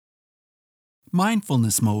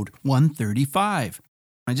Mindfulness Mode 135.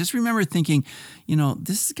 I just remember thinking,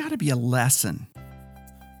 this has got to be a lesson.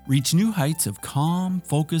 Reach new heights of calm,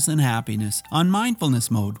 focus, and happiness on Mindfulness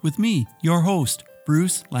Mode with me, your host,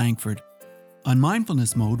 Bruce Langford. On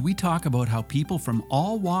Mindfulness Mode, we talk about how people from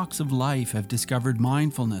all walks of life have discovered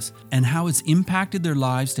mindfulness and how it's impacted their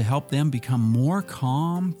lives to help them become more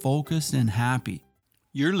calm, focused, and happy.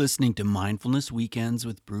 You're listening to Mindfulness Weekends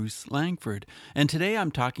with Bruce Langford, and today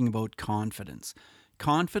I'm talking about confidence.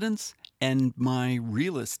 Confidence and my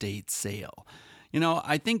real estate sale.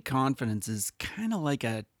 I think confidence is kind of like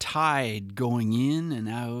a tide going in and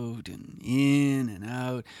out and in and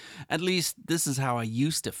out. At least this is how I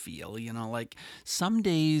used to feel. Like some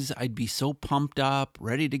days I'd be so pumped up,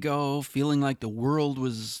 ready to go, feeling like the world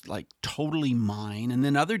was like totally mine. And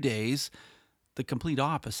then other days, the complete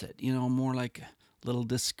opposite, more like little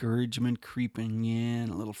discouragement creeping in,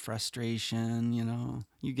 a little frustration,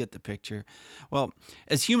 you get the picture. Well,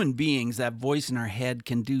 as human beings, that voice in our head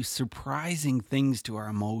can do surprising things to our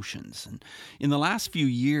emotions. And in the last few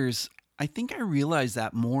years, I think I realized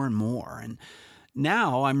that more and more. And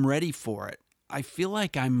now I'm ready for it. I feel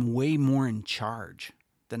like I'm way more in charge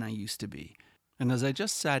than I used to be. And as I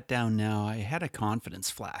just sat down now, I had a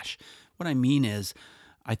confidence flash. What I mean is,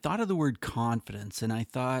 I thought of the word confidence and I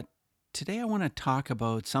thought, today I want to talk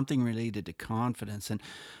about something related to confidence. And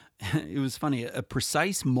it was funny, a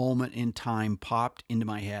precise moment in time popped into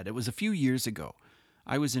my head. It was a few years ago.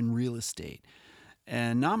 I was in real estate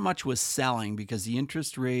and not much was selling because the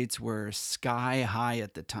interest rates were sky high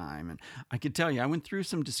at the time. And I could tell you, I went through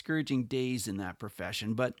some discouraging days in that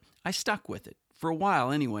profession, but I stuck with it for a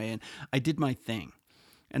while anyway, and I did my thing.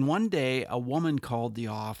 And one day, a woman called the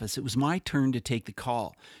office. It was my turn to take the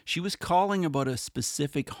call. She was calling about a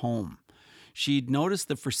specific home. She'd noticed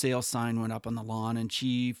the for sale sign went up on the lawn, and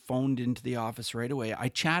she phoned into the office right away. I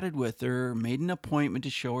chatted with her, made an appointment to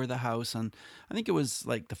show her the house on, I think it was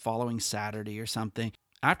like the following Saturday or something.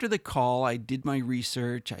 After the call, I did my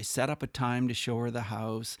research. I set up a time to show her the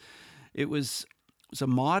house. It was a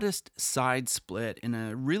modest side split in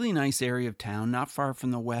a really nice area of town, not far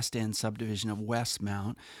from the West End subdivision of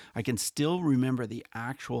Westmount. I can still remember the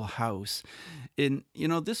actual house. And,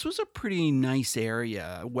 this was a pretty nice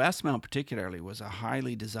area. Westmount particularly was a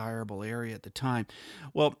highly desirable area at the time.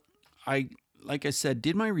 Well, like I said,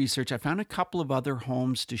 did my research. I found a couple of other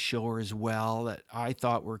homes to show her as well that I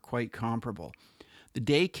thought were quite comparable. The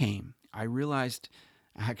day came. I realized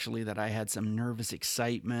actually that I had some nervous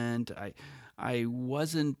excitement. I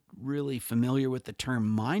wasn't really familiar with the term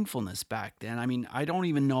mindfulness back then. I mean, I don't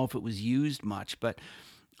even know if it was used much, but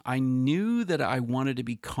I knew that I wanted to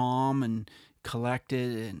be calm and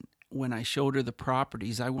collected. And when I showed her the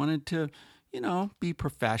properties, I wanted to, be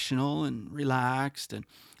professional and relaxed. And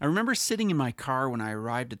I remember sitting in my car when I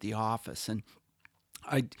arrived at the office, and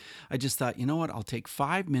I just thought, you know what, I'll take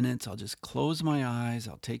 5 minutes. I'll just close my eyes.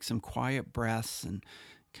 I'll take some quiet breaths and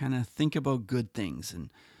kind of think about good things.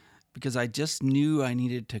 And because I just knew I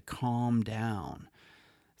needed to calm down.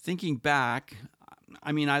 Thinking back,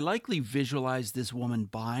 I likely visualized this woman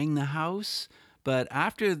buying the house, but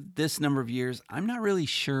after this number of years, I'm not really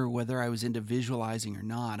sure whether I was into visualizing or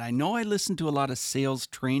not. I know I listened to a lot of sales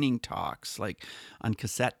training talks, like on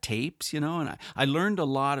cassette tapes, and I learned a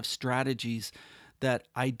lot of strategies that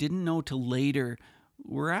I didn't know till later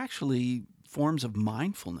were actually forms of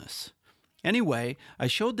mindfulness. Anyway, I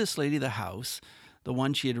showed this lady the house. The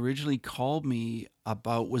one she had originally called me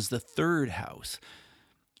about was the third house.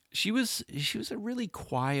 She was a really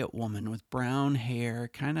quiet woman with brown hair,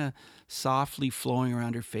 kind of softly flowing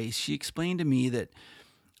around her face. She explained to me that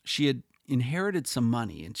she had inherited some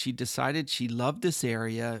money and she decided she loved this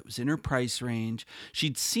area. It was in her price range.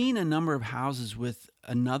 She'd seen a number of houses with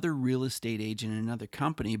another real estate agent in another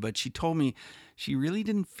company, but she told me she really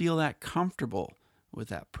didn't feel that comfortable with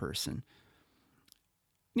that person.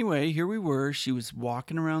 Anyway, here we were. She was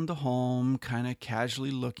walking around the home, kind of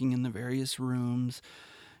casually looking in the various rooms.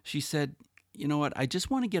 She said, you know what, I just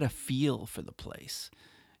want to get a feel for the place.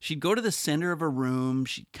 She'd go to the center of a room.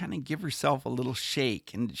 She'd kind of give herself a little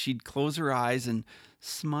shake, and she'd close her eyes and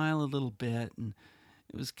smile a little bit. And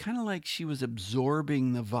it was kind of like she was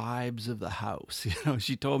absorbing the vibes of the house.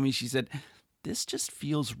 She told me, she said, this just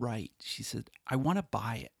feels right. She said, I want to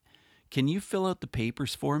buy it. Can you fill out the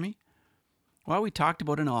papers for me? Well, we talked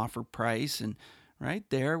about an offer price, and right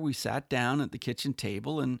there we sat down at the kitchen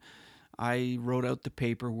table and I wrote out the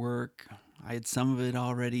paperwork. I had some of it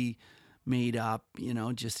already made up,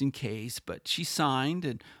 just in case, but she signed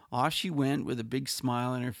and off she went with a big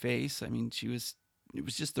smile on her face. It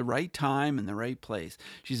was just the right time and the right place.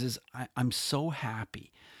 She says, I'm so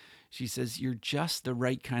happy. She says, "You're just the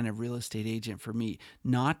right kind of real estate agent for me.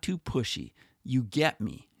 Not too pushy. You get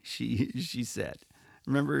me," she said.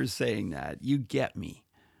 Remember her saying that, "You get me."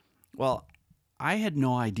 Well, I had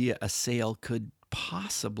no idea a sale could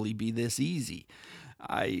possibly be this easy.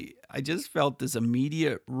 I just felt this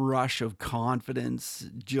immediate rush of confidence,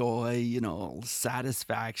 joy,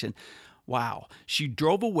 satisfaction. Wow. She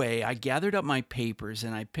drove away. I gathered up my papers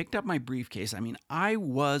and I picked up my briefcase. I mean, I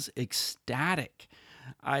was ecstatic.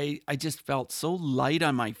 I just felt so light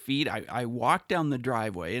on my feet. I walked down the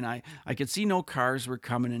driveway and I could see no cars were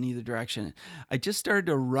coming in either direction. I just started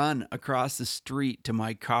to run across the street to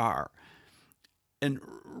my car. And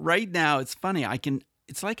right now, it's funny.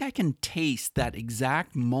 It's like I can taste that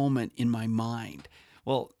exact moment in my mind.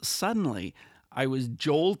 Well, suddenly I was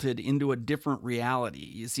jolted into a different reality.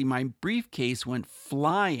 You see, my briefcase went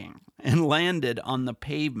flying and landed on the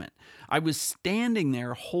pavement. I was standing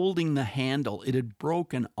there holding the handle. It had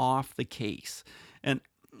broken off the case. And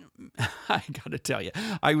I got to tell you,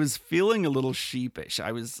 I was feeling a little sheepish.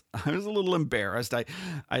 I was a little embarrassed. I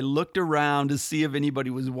looked around to see if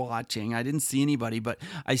anybody was watching. I didn't see anybody, but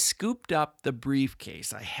I scooped up the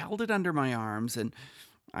briefcase. I held it under my arms and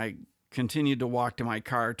I continued to walk to my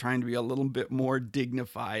car, trying to be a little bit more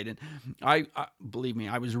dignified. And I believe me,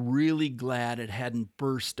 I was really glad it hadn't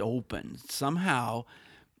burst open. Somehow,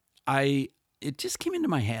 it just came into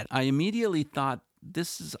my head. I immediately thought,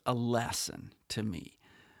 this is a lesson to me.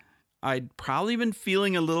 I'd probably been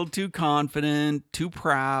feeling a little too confident, too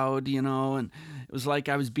proud, and it was like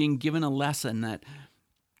I was being given a lesson that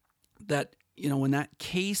when that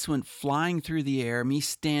case went flying through the air, me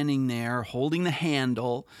standing there holding the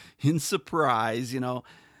handle in surprise,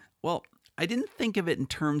 well, I didn't think of it in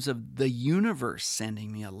terms of the universe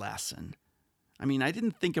sending me a lesson. I mean, I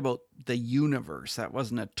didn't think about the universe. That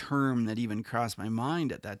wasn't a term that even crossed my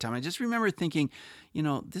mind at that time. I just remember thinking,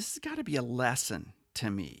 this has got to be a lesson to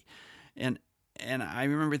me. And I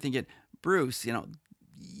remember thinking, Bruce,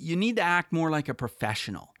 you need to act more like a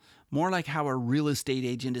professional. More like how a real estate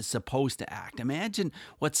agent is supposed to act. Imagine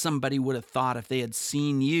what somebody would have thought if they had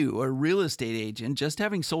seen you, a real estate agent, just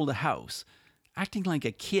having sold a house, acting like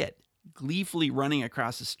a kid, gleefully running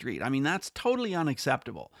across the street. I mean, that's totally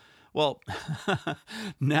unacceptable. Well,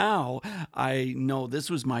 now I know this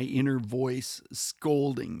was my inner voice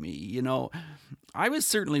scolding me. I was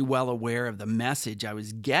certainly well aware of the message I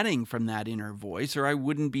was getting from that inner voice, or I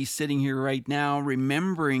wouldn't be sitting here right now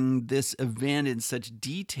remembering this event in such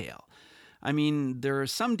detail. I mean, there are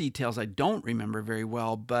some details I don't remember very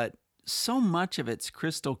well, but so much of it's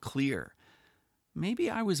crystal clear. Maybe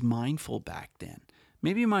I was mindful back then.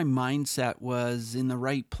 Maybe my mindset was in the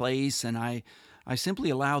right place and I simply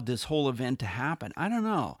allowed this whole event to happen. I don't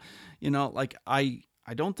know.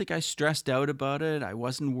 I don't think I stressed out about it. I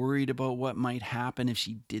wasn't worried about what might happen if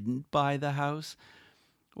she didn't buy the house.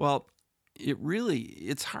 Well,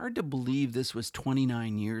 it's hard to believe this was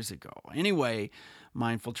 29 years ago. Anyway,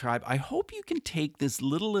 Mindful Tribe, I hope you can take this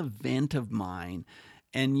little event of mine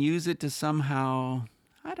and use it to somehow,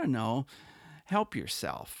 help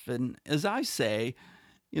yourself. And as I say,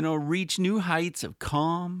 reach new heights of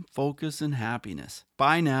calm, focus, and happiness.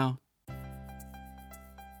 Bye now.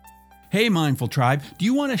 Hey, Mindful Tribe, do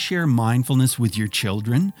you want to share mindfulness with your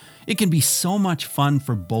children? It can be so much fun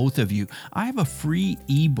for both of you. I have a free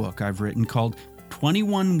ebook I've written called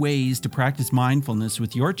 21 Ways to Practice Mindfulness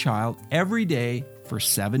with Your Child Every Day for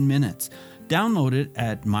 7 minutes. Download it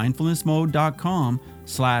at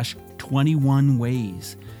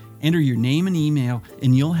mindfulnessmode.com/21ways. Enter your name and email,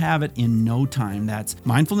 and you'll have it in no time. That's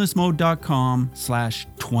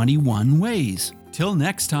mindfulnessmode.com/21ways. Till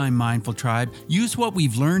next time, Mindful Tribe, use what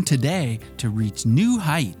we've learned today to reach new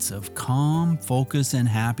heights of calm, focus, and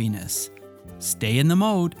happiness. Stay in the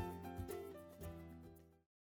mode.